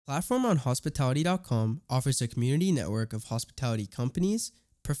Platform on Hospitality.com offers a community network of hospitality companies,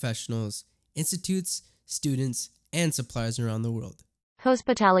 professionals, institutes, students, and suppliers around the world.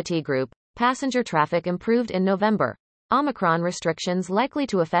 Hospitality Group. Passenger traffic improved in November. Omicron restrictions likely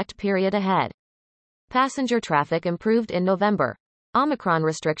to affect period ahead. Passenger traffic improved in November. Omicron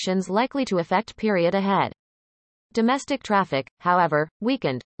restrictions likely to affect period ahead. Domestic traffic, however,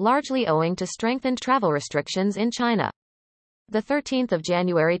 weakened, largely owing to strengthened travel restrictions in China. The 13th of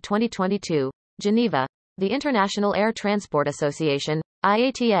January 2022, Geneva, the International Air Transport Association,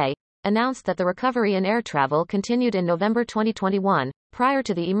 IATA, announced that the recovery in air travel continued in November 2021, prior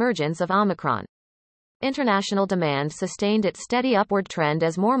to the emergence of Omicron. International demand sustained its steady upward trend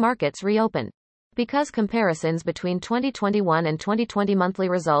as more markets reopened. Because comparisons between 2021 and 2020 monthly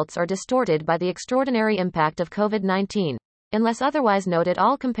results are distorted by the extraordinary impact of COVID-19, unless otherwise noted,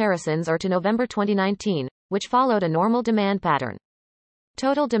 all comparisons are to November 2019, which followed a normal demand pattern.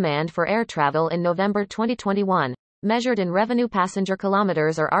 Total demand for air travel in November 2021, measured in revenue passenger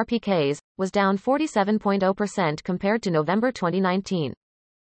kilometers or RPKs, was down 47.0% compared to November 2019.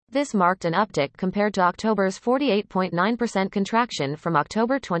 This marked an uptick compared to October's 48.9% contraction from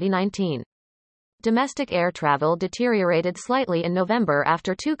October 2019. Domestic air travel deteriorated slightly in November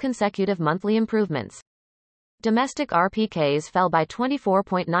after two consecutive monthly improvements. Domestic RPKs fell by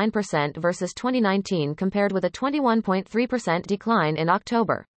 24.9% versus 2019 compared with a 21.3% decline in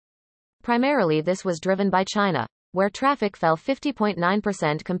October. Primarily this was driven by China, where traffic fell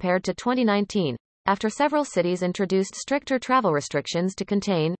 50.9% compared to 2019, after several cities introduced stricter travel restrictions to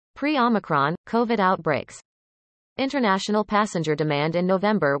contain pre-Omicron COVID outbreaks. International passenger demand in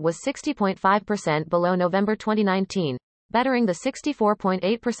November was 60.5% below November 2019, bettering the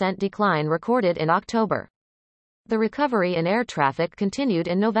 64.8% decline recorded in October. The recovery in air traffic continued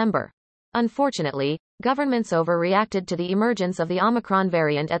in November. Unfortunately, governments overreacted to the emergence of the Omicron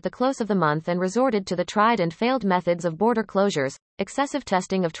variant at the close of the month and resorted to the tried and failed methods of border closures, excessive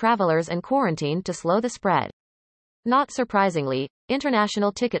testing of travelers and quarantine to slow the spread. Not surprisingly,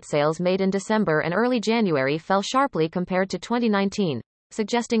 international ticket sales made in December and early January fell sharply compared to 2019,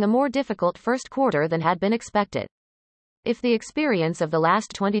 suggesting a more difficult first quarter than had been expected. If the experience of the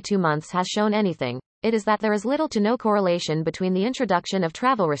last 22 months has shown anything, it is that there is little to no correlation between the introduction of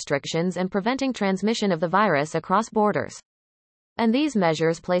travel restrictions and preventing transmission of the virus across borders. And these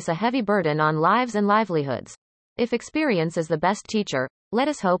measures place a heavy burden on lives and livelihoods. If experience is the best teacher, let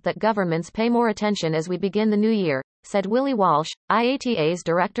us hope that governments pay more attention as we begin the new year, said Willie Walsh, IATA's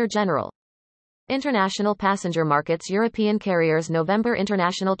Director General. International passenger markets. European carriers' November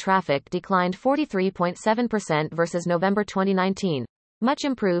international traffic declined 43.7% versus November 2019, much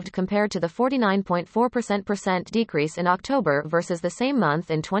improved compared to the 49.4% decrease in October versus the same month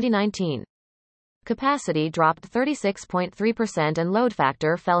in 2019. Capacity dropped 36.3% and load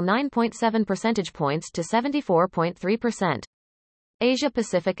factor fell 9.7 percentage points to 74.3%. Asia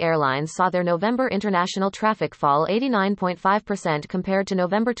Pacific Airlines saw their November international traffic fall 89.5% compared to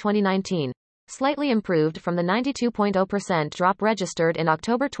November 2019, slightly improved from the 92.0% drop registered in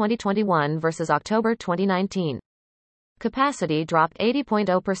October 2021 versus October 2019. Capacity dropped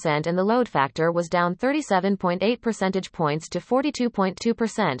 80.0% and the load factor was down 37.8 percentage points to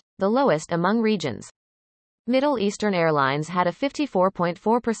 42.2%, the lowest among regions. Middle Eastern Airlines had a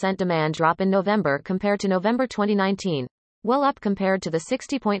 54.4% demand drop in November compared to November 2019, well up compared to the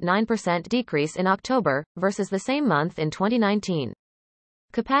 60.9% decrease in October, versus the same month in 2019.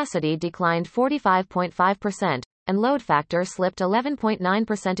 Capacity declined 45.5%, and load factor slipped 11.9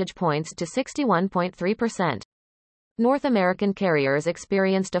 percentage points to 61.3%. North American carriers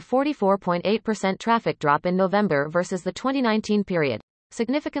experienced a 44.8% traffic drop in November versus the 2019 period,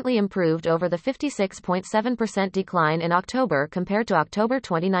 significantly improved over the 56.7% decline in October compared to October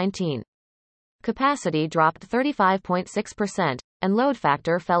 2019. Capacity dropped 35.6%, and load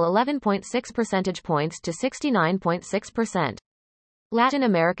factor fell 11.6 percentage points to 69.6%. Latin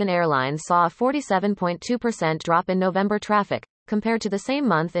American Airlines saw a 47.2% drop in November traffic, compared to the same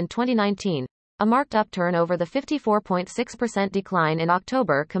month in 2019, a marked upturn over the 54.6% decline in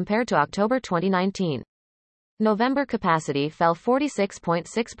October compared to October 2019. November capacity fell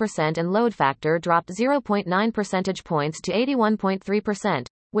 46.6% and load factor dropped 0.9 percentage points to 81.3%,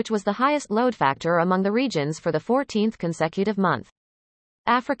 which was the highest load factor among the regions for the 14th consecutive month.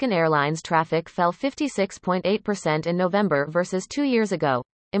 African Airlines traffic fell 56.8% in November versus 2 years ago,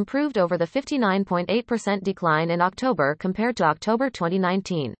 improved over the 59.8% decline in October compared to October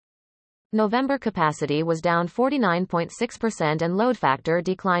 2019. November capacity was down 49.6% and load factor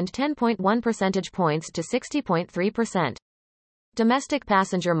declined 10.1 percentage points to 60.3%. Domestic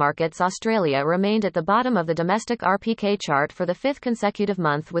passenger markets. Australia remained at the bottom of the domestic RPK chart for the fifth consecutive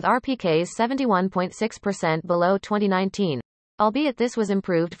month, with RPKs 71.6% below 2019, albeit this was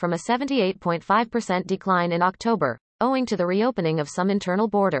improved from a 78.5% decline in October, owing to the reopening of some internal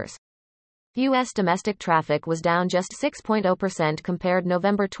borders. U.S. domestic traffic was down just 6.0% compared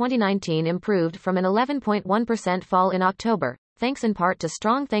November 2019, improved from an 11.1% fall in October, thanks in part to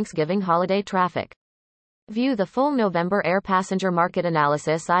strong Thanksgiving holiday traffic. View the full November air passenger market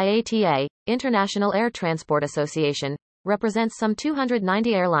analysis. IATA, International Air Transport Association, represents some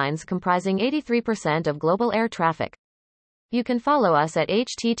 290 airlines comprising 83% of global air traffic. You can follow us at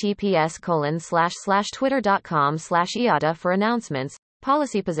https://twitter.com/IATA for announcements,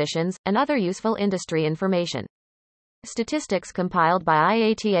 policy positions, and other useful industry information. Statistics compiled by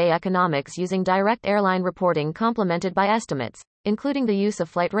IATA Economics using direct airline reporting complemented by estimates, including the use of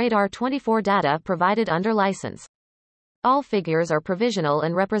Flight Radar 24 data provided under license. All figures are provisional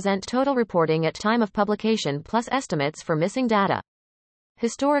and represent total reporting at time of publication plus estimates for missing data.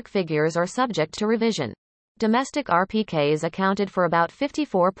 Historic figures are subject to revision. Domestic RPKs accounted for about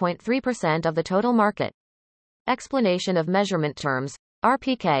 54.3% of the total market. Explanation of measurement terms.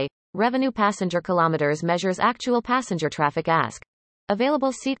 RPK, revenue passenger kilometers, measures actual passenger traffic. ASK,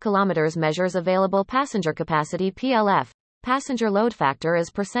 available seat kilometers, measures available passenger capacity. PLF, passenger load factor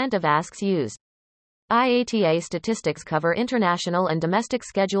is % of ASKs used. IATA statistics cover international and domestic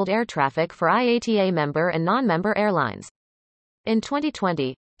scheduled air traffic for IATA member and non-member airlines. In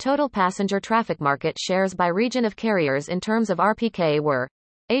 2020, total passenger traffic market shares by region of carriers in terms of RPK were: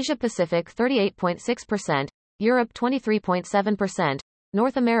 Asia Pacific 38.6%, Europe 23.7%,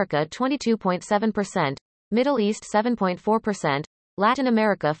 North America 22.7%, Middle East 7.4%, Latin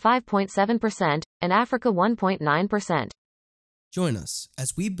America 5.7%, and Africa 1.9%. Join us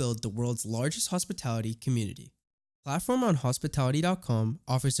as we build the world's largest hospitality community. Platform on Hospitality.com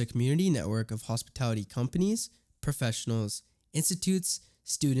offers a community network of hospitality companies, professionals, institutes,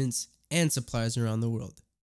 students, and suppliers around the world.